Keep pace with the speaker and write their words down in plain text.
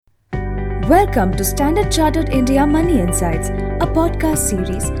Welcome to Standard Chartered India Money Insights, a podcast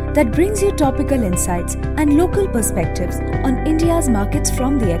series that brings you topical insights and local perspectives on India's markets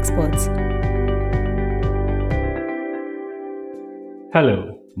from the experts.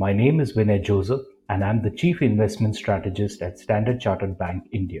 Hello, my name is Vinay Joseph and I'm the Chief Investment Strategist at Standard Chartered Bank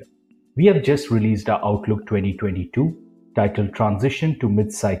India. We have just released our Outlook 2022 titled Transition to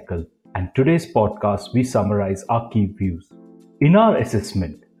Mid-Cycle, and today's podcast we summarize our key views. In our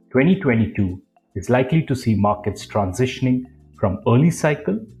assessment, 2022 is likely to see markets transitioning from early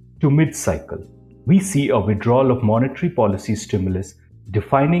cycle to mid-cycle. We see a withdrawal of monetary policy stimulus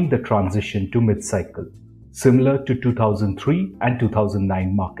defining the transition to mid-cycle, similar to 2003 and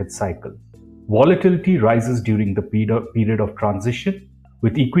 2009 market cycles. Volatility rises during the period of transition,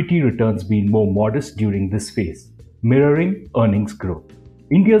 with equity returns being more modest during this phase, mirroring earnings growth.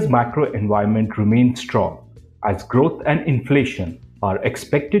 India's macro environment remains strong as growth and inflation are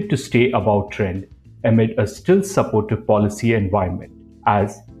expected to stay above trend amid a still supportive policy environment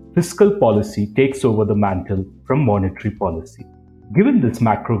as fiscal policy takes over the mantle from monetary policy. Given this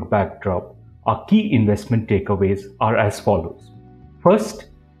macro backdrop, our key investment takeaways are as follows. First,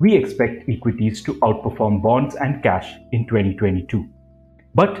 we expect equities to outperform bonds and cash in 2022,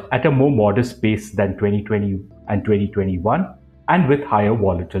 but at a more modest pace than 2020 and 2021 and with higher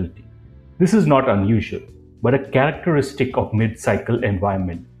volatility. This is not unusual, but a characteristic of mid-cycle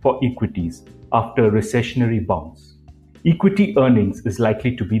environment for equities after recessionary bounce. Equity earnings is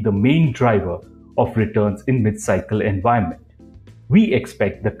likely to be the main driver of returns in mid-cycle environment. We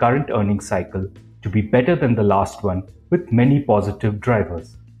expect the current earnings cycle to be better than the last one with many positive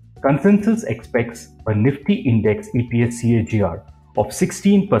drivers. Consensus expects a Nifty index EPS CAGR of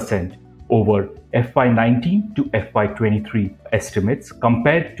 16% over FY19 to FY23 estimates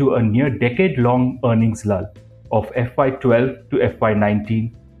compared to a near decade-long earnings lull of FY12 to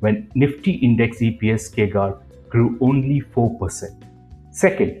FY19 when Nifty index EPS CAGR grew only 4%.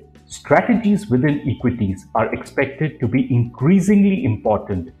 Second, strategies within equities are expected to be increasingly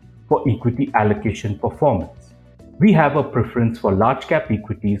important for equity allocation performance. We have a preference for large cap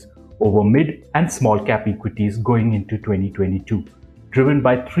equities over mid and small cap equities going into 2022, driven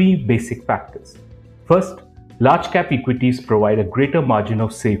by three basic factors. First, large cap equities provide a greater margin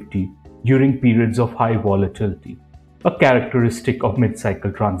of safety during periods of high volatility, a characteristic of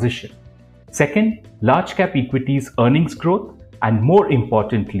mid-cycle transition. Second, large cap equities earnings growth and, more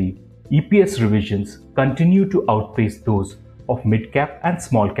importantly, EPS revisions continue to outpace those of mid-cap and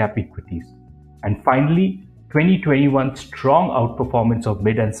small-cap equities. And finally, 2021's strong outperformance of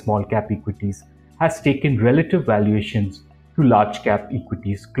mid and small-cap equities has taken relative valuations to large-cap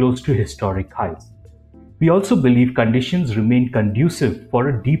equities close to historic highs. We also believe conditions remain conducive for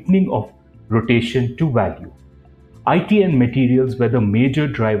a deepening of rotation to value. IT and materials were the major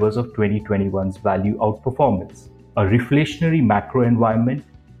drivers of 2021's value outperformance. A reflationary macro environment,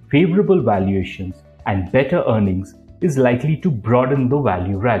 favorable valuations, and better earnings is likely to broaden the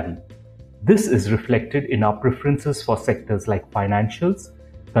value rally. This is reflected in our preferences for sectors like financials,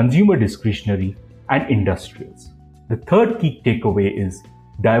 consumer discretionary, and industrials. The third key takeaway is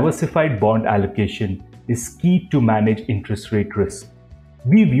diversified bond allocation is key to manage interest rate risk.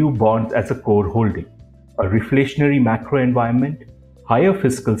 We view bonds as a core holding. A reflationary macro environment, higher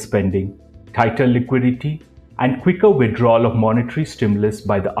fiscal spending, tighter liquidity, and quicker withdrawal of monetary stimulus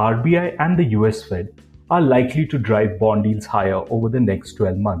by the RBI and the US Fed are likely to drive bond yields higher over the next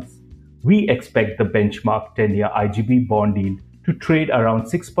 12 months. We expect the benchmark 10-year IGB bond yield to trade around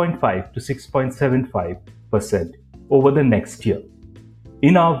 6.5 to 6.75% over the next year.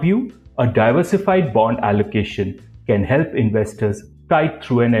 In our view, a diversified bond allocation can help investors tide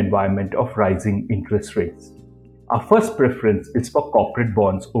through an environment of rising interest rates. Our first preference is for corporate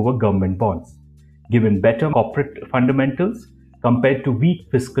bonds over government bonds, given better corporate fundamentals compared to weak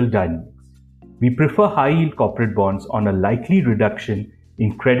fiscal dynamics. We prefer high-yield corporate bonds on a likely reduction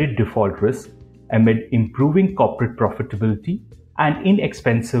in credit default risk amid improving corporate profitability and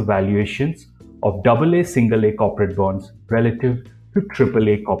inexpensive valuations of AA single-A corporate bonds relative to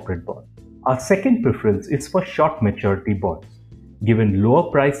AAA corporate bonds. Our second preference is for short maturity bonds, given lower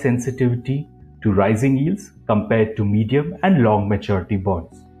price sensitivity to rising yields compared to medium and long maturity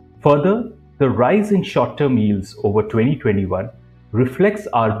bonds. Further, the rise in short-term yields over 2021 reflects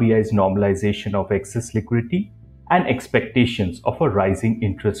RBI's normalization of excess liquidity and expectations of a rising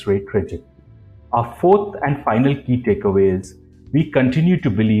interest rate trajectory. Our fourth and final key takeaway is we continue to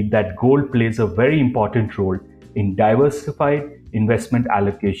believe that gold plays a very important role in diversified investment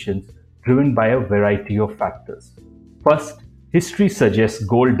allocations driven by a variety of factors. First, history suggests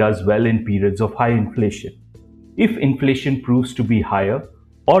gold does well in periods of high inflation. If inflation proves to be higher,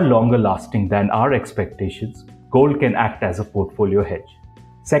 or longer lasting than our expectations, gold can act as a portfolio hedge.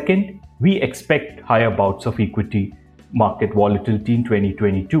 Second, we expect higher bouts of equity market volatility in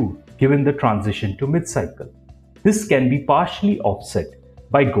 2022 given the transition to mid-cycle. This can be partially offset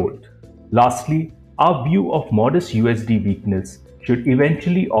by gold. Lastly, our view of modest USD weakness should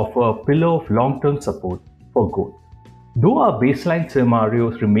eventually offer a pillar of long-term support for gold. Though our baseline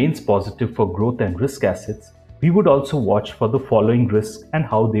scenario remains positive for growth and risk assets, we would also watch for the following risks and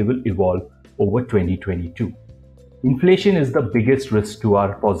how they will evolve over 2022. Inflation is the biggest risk to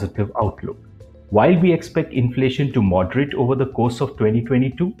our positive outlook. While we expect inflation to moderate over the course of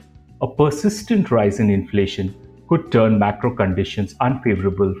 2022, a persistent rise in inflation could turn macro conditions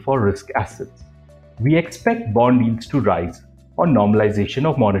unfavorable for risk assets. We expect bond yields to rise on normalization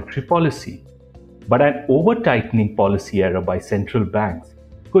of monetary policy. But an over-tightening policy error by central banks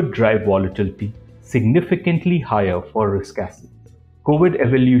could drive volatility significantly higher for risk assets. COVID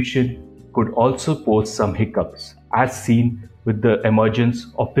evolution could also pose some hiccups, as seen with the emergence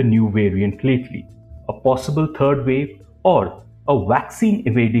of the new variant lately, a possible third wave, or a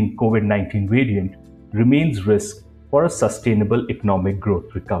vaccine-evading COVID-19 variant remains risk for a sustainable economic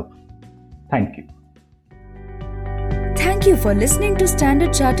growth recovery. Thank you. Thank you for listening to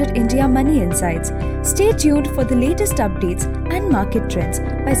Standard Chartered India Money Insights. Stay tuned for the latest updates and market trends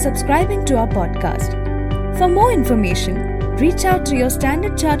by subscribing to our podcast. For more information, reach out to your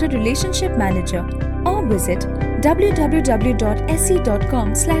Standard Chartered Relationship Manager or visit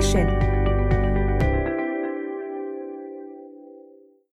www.se.com/in.